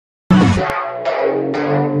Hey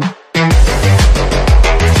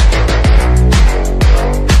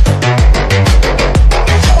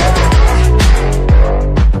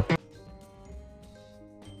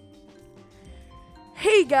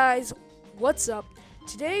guys, what's up?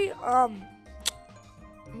 Today,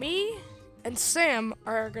 me and Sam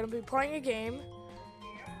are gonna be playing a game.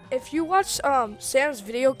 If you watch Sam's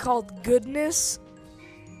video called Goodness,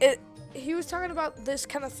 he was talking about this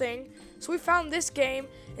kind of thing. So we found this game,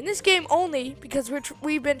 and this game only because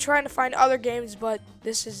we've been trying to find other games, but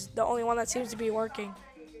this is the only one that seems to be working.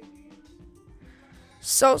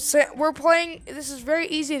 So we're playing. This is very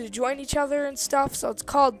easy to join each other and stuff. So it's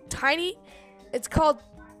called Tiny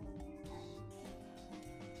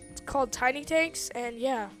Tanks, and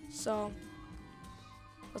yeah, so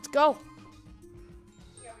let's go.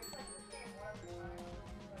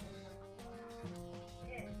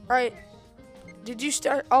 Alright, did you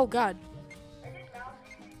start? Oh god.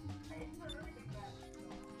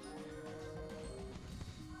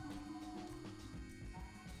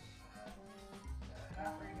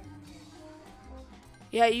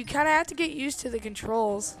 Yeah, you kind of have to get used to the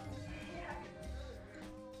controls.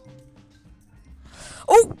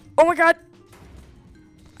 Oh my god!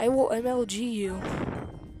 I will MLG you.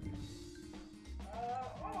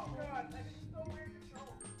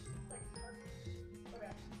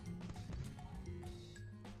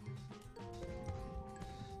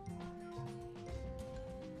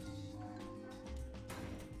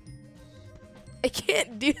 I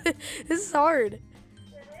can't do this. This is hard.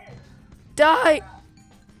 Die!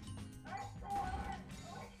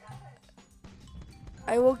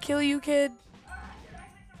 I will kill you, kid.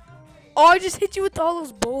 Oh, I just hit you with all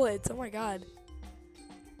those bullets. Oh my god.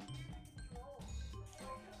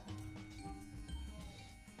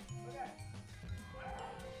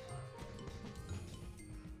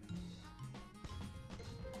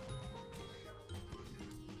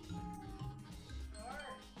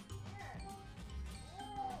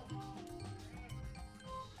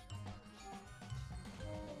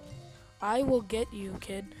 I will get you,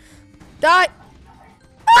 kid. Die!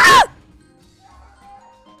 Ah!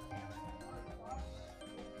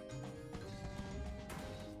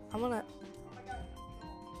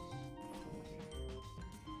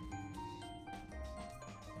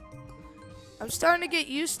 I'm starting to get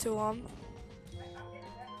used to them.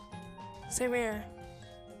 Same here.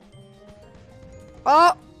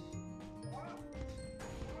 Oh!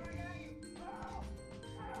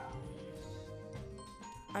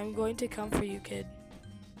 I'm going to come for you, kid.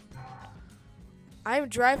 I'm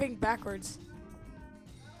driving backwards.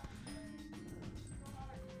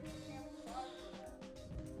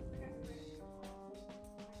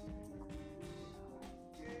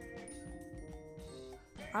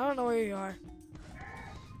 I don't know where you are.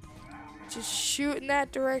 Just shoot in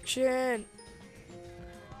that direction.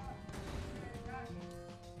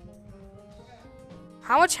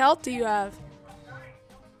 How much health do you have?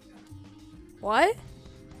 What?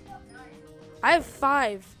 I have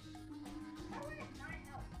 5.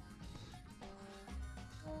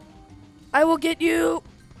 I will get you.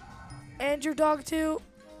 And your dog too.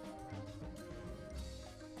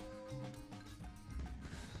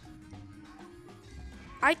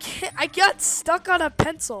 I can't. I got stuck on a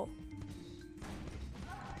pencil.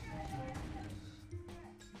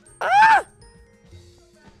 Ah!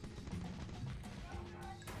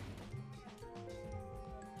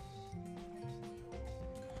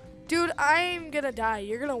 Dude, I'm gonna die.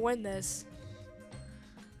 You're gonna win this.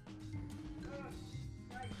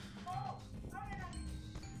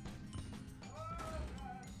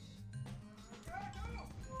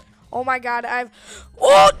 Oh my god,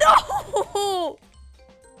 oh no!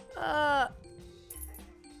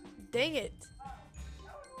 Dang it.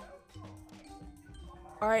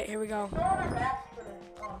 Alright, here we go.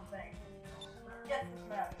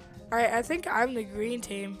 Alright, I think I'm the green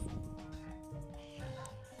team.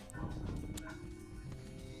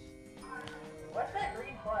 What's that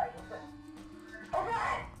green flag? Oh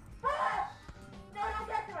god! Ah! No, don't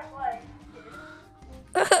get to my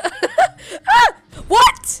flag. Ah!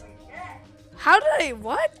 What? How did I,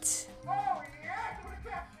 what? Oh, yeah, you would've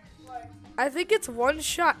captured your flag. I think it's one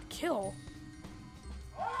shot kill.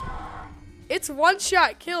 It's one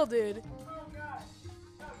shot kill, dude. Oh god.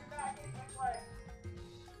 No, you're not getting my flag.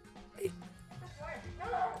 No!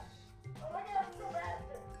 Oh my god, I'm so bad at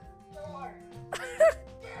this. So hard. So hard.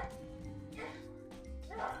 This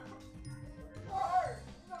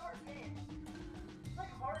is a hard game. It's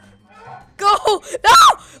like hard to Go! No!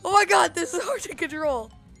 Oh my god, this is hard to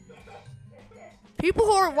control. People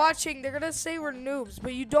who are watching, they're gonna say we're noobs,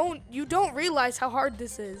 but you don't realize how hard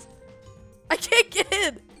this is. I can't get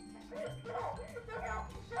in.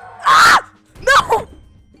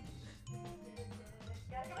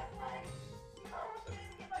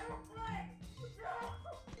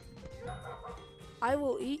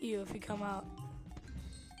 come out.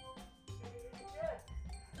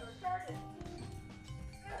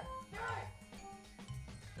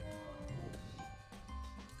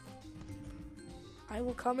 I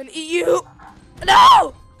will come and eat you.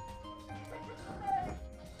 No!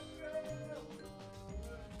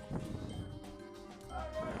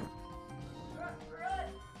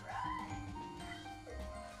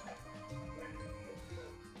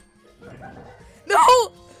 No!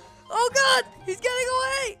 Oh God! He's getting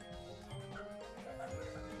away!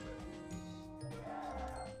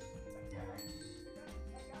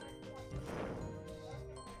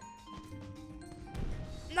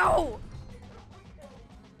 No!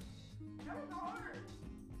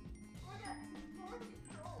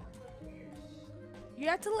 You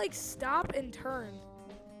have to like stop and turn.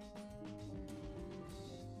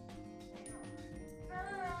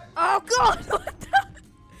 Oh God! What the?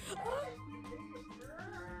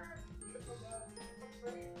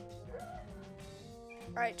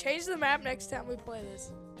 Alright, change the map next time we play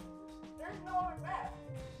this. There's no other map.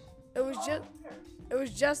 It was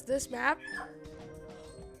just this map.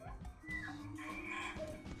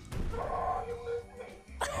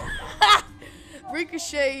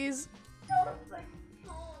 Ricochets.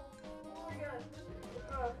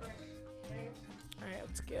 Alright,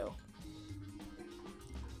 let's go.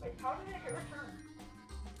 Wait, how did it get returned?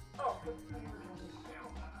 Oh, because you returned it.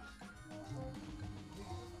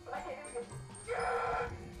 I can't even get...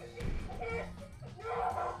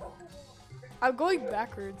 I'm going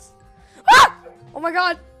backwards. Ah! Oh my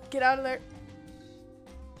God! Get out of there.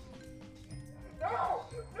 No!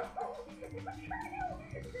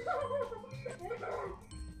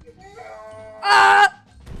 Ah!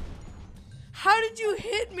 How did you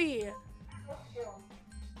hit me?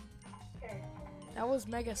 That was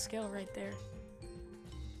mega skill right there.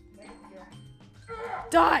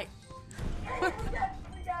 Die!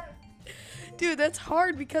 Dude, that's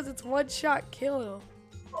hard because it's one shot kill.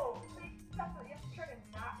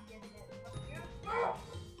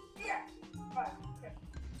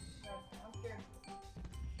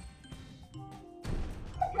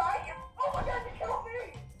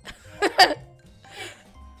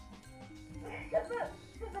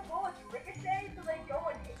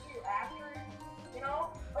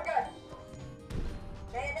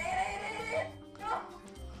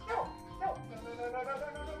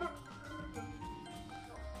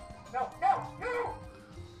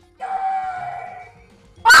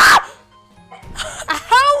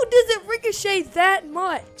 Ricochet that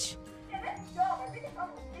much.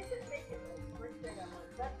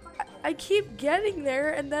 I keep getting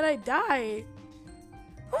there and then I die.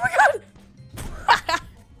 Oh my God!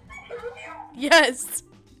 Yes.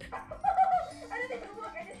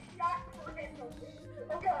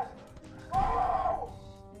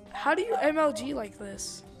 How do you MLG like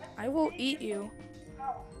this? I will eat you.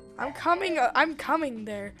 I'm coming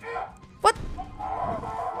there. What?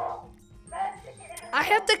 I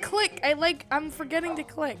have to click. I'm forgetting to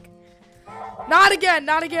click. Not again,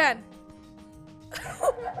 not again.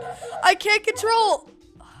 I can't control.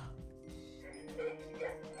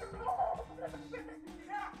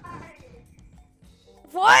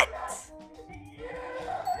 What?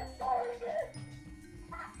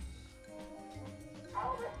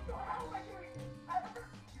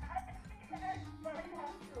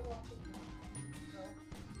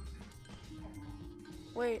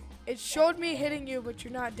 Wait, it showed me hitting you, but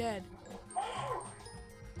you're not dead.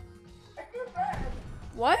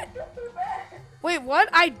 What? Wait, what?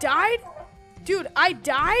 I died? Dude, I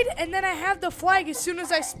died and then I have the flag as soon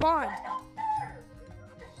as I spawned.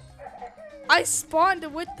 I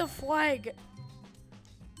spawned with the flag.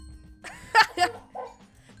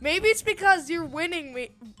 Maybe it's because you're winning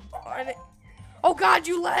me. Oh God,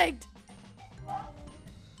 you lagged.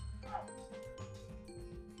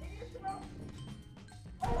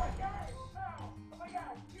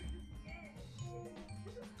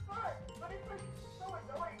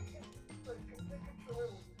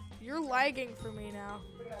 You're lagging for me now.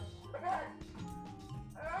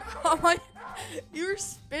 Oh my, you're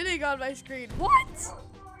spinning on my screen. What?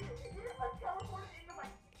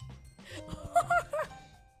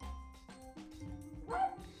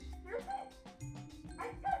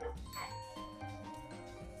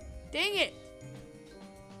 Dang it.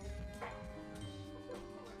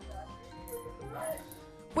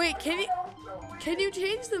 Wait, can you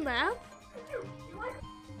change the map?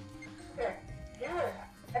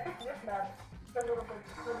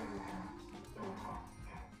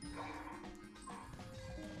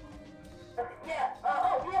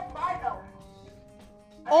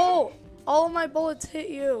 Oh, all of my bullets hit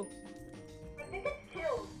you. I think it's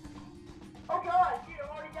killed. Oh God, dude, I'm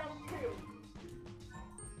already down 2.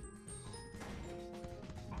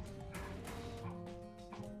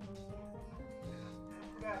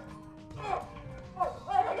 God. Oh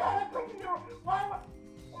my God, I'm breaking through. Why?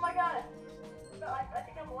 Oh my God. I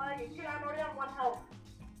think I'm lagging. Dude, I'm already on 1 health.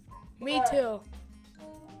 Me too.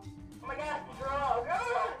 Oh my God, draw.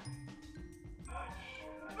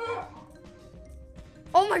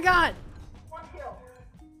 Oh my God. 1 kill.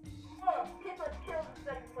 Oh, people have killed in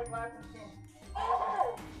seconds like last game.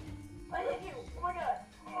 Oh! I hit you. Oh my God.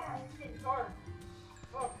 Oh, it's getting hard.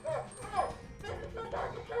 Oh, this is so dark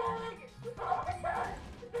controlling. Oh my God.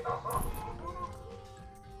 Dude,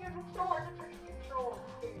 it's so hard to freaking control.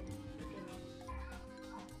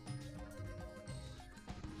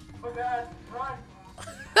 Oh God, run.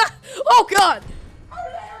 Oh God. How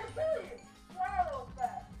did I already kill you? Wow, that was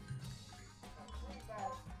bad. Really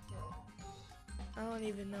bad. I don't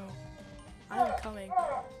even know. I'm coming.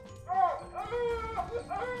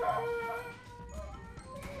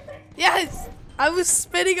 Yes! I was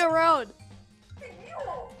spinning around. It's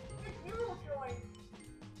you joined.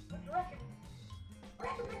 Let's reckon.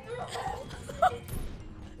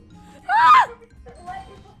 Ah! Let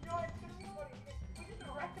people join. It's gonna be funny. We just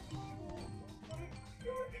arrested you.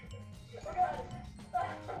 Oh God.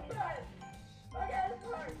 Oh God. Oh God, it's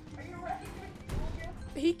hard. Are you arresting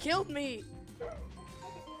me? He killed me.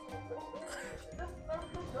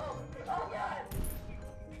 Oh God.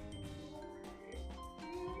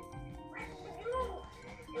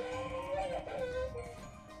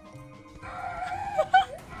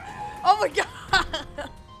 Oh my God.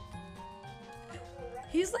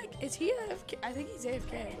 He's like, is he AFK? I think he's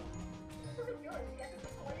AFK.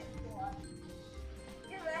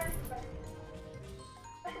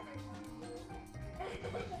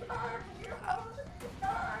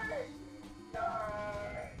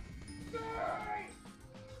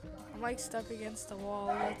 I'm like stuck against the wall.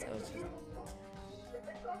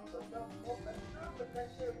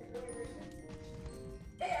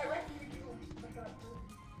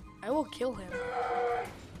 I will kill him.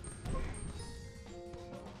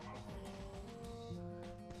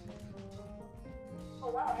 Oh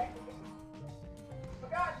wow, I oh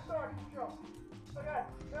God, sword, control. Oh God,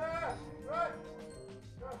 run!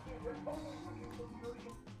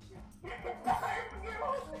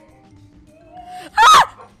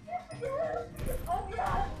 Ah! Oh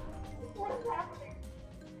God, what is happening?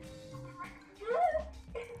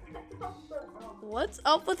 What's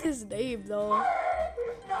up with his name though?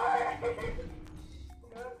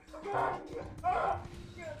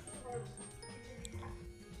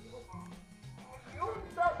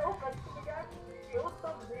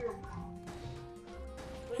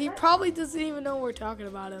 He probably doesn't even know we're talking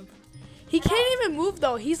about him. He can't even move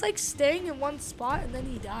though. He's like staying in one spot and then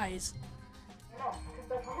he dies.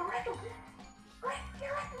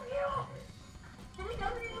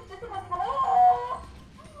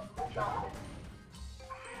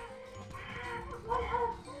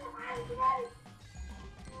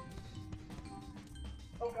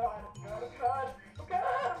 Oh God,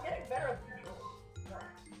 I'm getting better at control.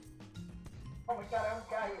 Oh my God, I almost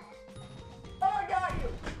got you. Oh, I got you!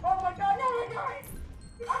 Oh my God, no, I got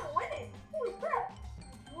you! I'm winning! Holy crap!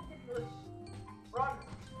 Look at your run.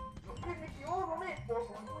 Give me the old minute, No!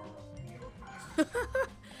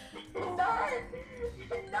 No!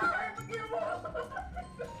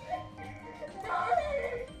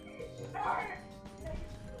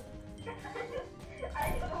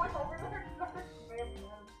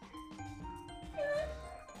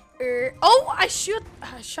 Oh, I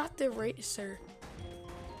shot the racer.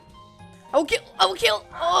 I will kill.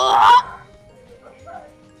 Oh!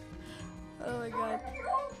 Oh my God.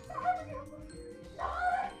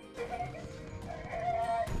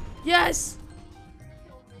 Yes.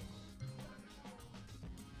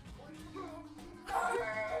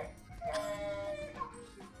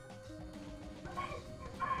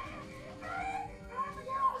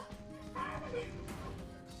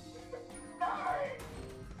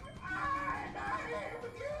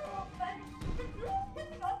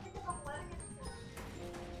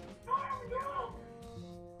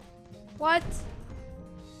 What?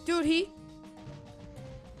 Dude, he...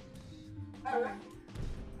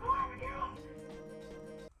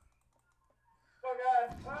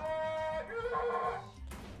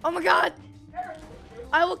 Oh my God!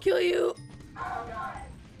 I will kill you!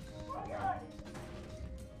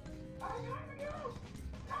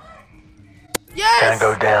 Yes!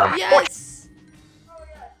 Gonna go down. Yes!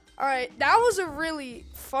 Alright, that was a really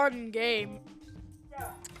fun game.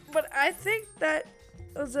 But I think that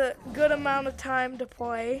was a good amount of time to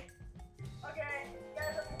play. Okay,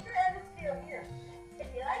 guys, I'm gonna add this video here. If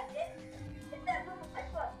you liked it, hit that little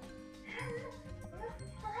like button.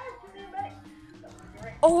 Subscribe to the next.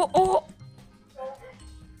 Oh,